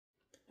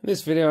In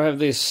this video I have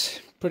this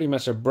pretty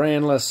much a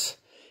brandless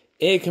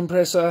air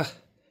compressor.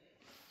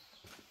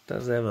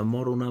 Does have a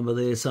model number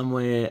there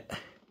somewhere,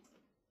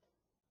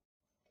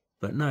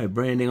 but no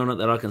branding on it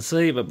that I can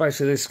see. But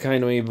basically this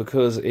came to me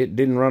because it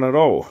didn't run at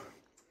all.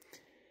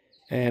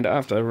 And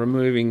after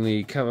removing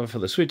the cover for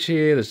the switch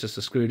here, there's just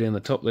a screw down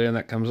the top there and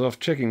that comes off,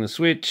 checking the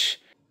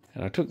switch.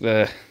 And I took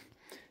the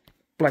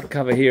black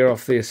cover here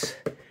off this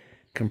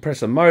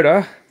compressor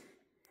motor,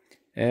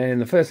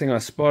 and the first thing I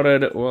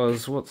spotted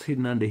was what's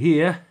hidden under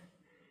here,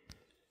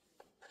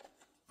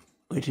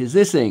 which is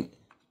this thing,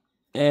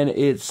 and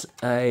it's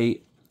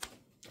a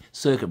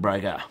circuit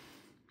breaker.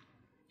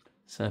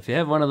 So if you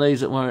have one of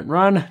these that won't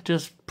run,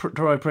 just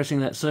try pressing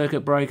that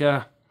circuit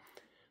breaker.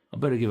 I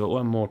better give it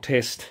one more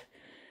test.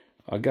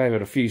 I gave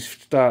it a few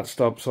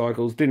start-stop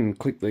cycles, didn't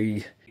click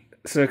the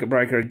circuit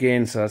breaker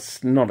again, so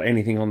it's not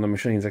anything on the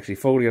machine's actually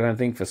faulty, I don't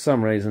think. For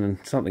some reason,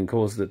 something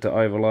caused it to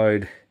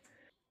overload.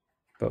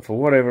 But for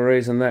whatever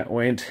reason, that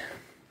went.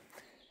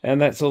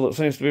 And that's all that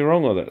seems to be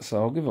wrong with it.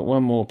 So I'll give it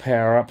one more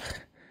power up,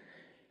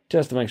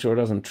 just to make sure it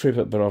doesn't trip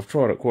it. But I've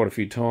tried it quite a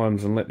few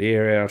times and let the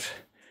air out.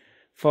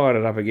 Fired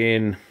it up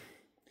again,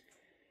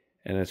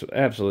 and it's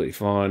absolutely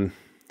fine.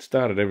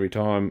 Started every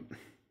time.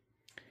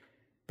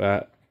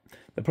 But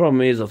the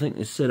problem is, I think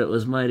they said it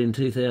was made in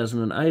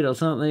 2008 or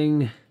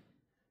something.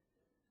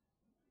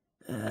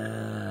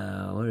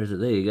 Where is it?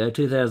 There you go,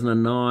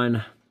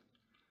 2009.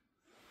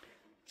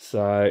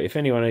 So if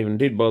anyone even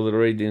did bother to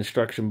read the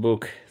instruction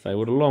book, they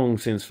would have long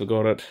since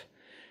forgot it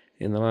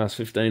in the last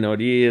 15 odd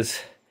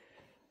years.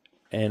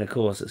 And of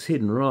course it's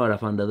hidden right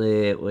up under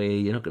there where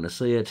you're not going to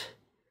see it.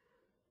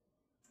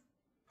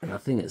 And I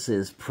think it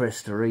says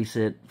press to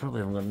reset. Probably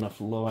haven't got enough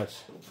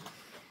light.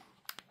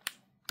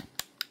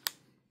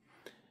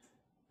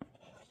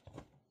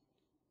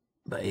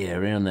 But yeah,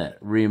 around that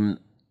rim,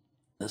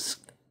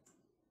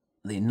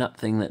 the nut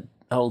thing that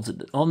holds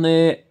it on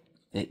there,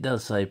 it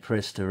does say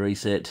press to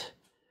reset.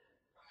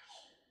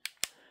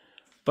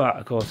 But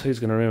of course, who's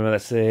going to remember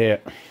that's there?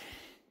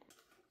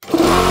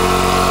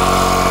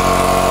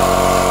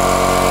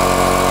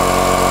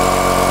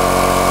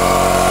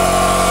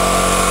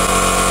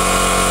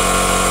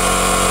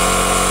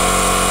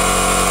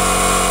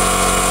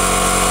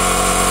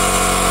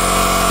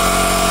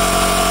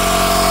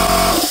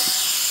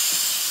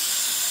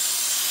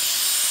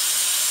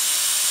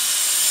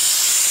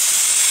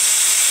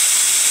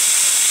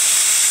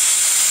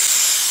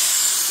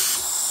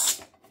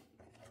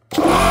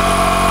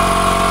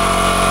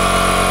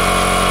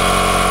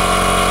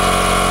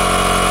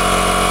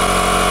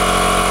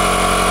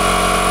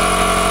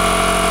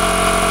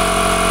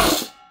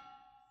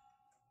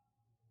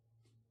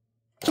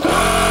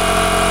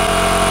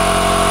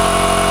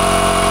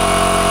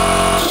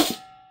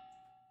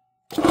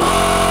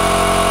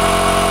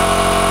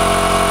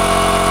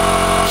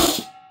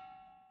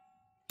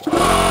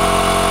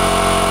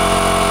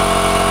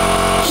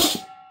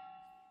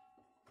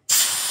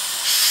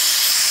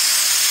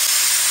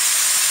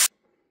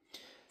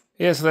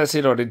 Yeah, so that's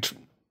it. I did,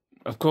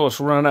 of course,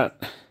 run it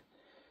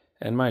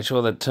and made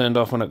sure that it turned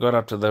off when it got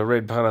up to the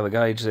red part of the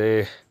gauge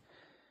there,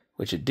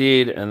 which it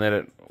did, and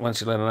that once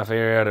you let enough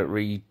air out, it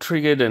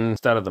re-triggered and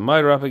started the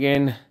motor up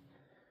again.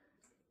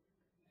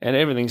 And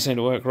everything seemed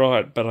to work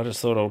right, but I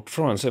just thought I'll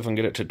try and see if I can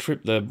get it to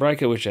trip the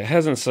breaker, which it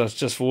hasn't, so it's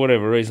just for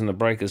whatever reason the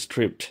breaker's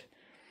tripped.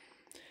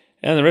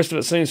 And the rest of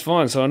it seems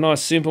fine, so a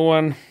nice simple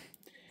one.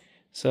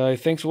 So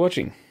thanks for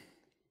watching.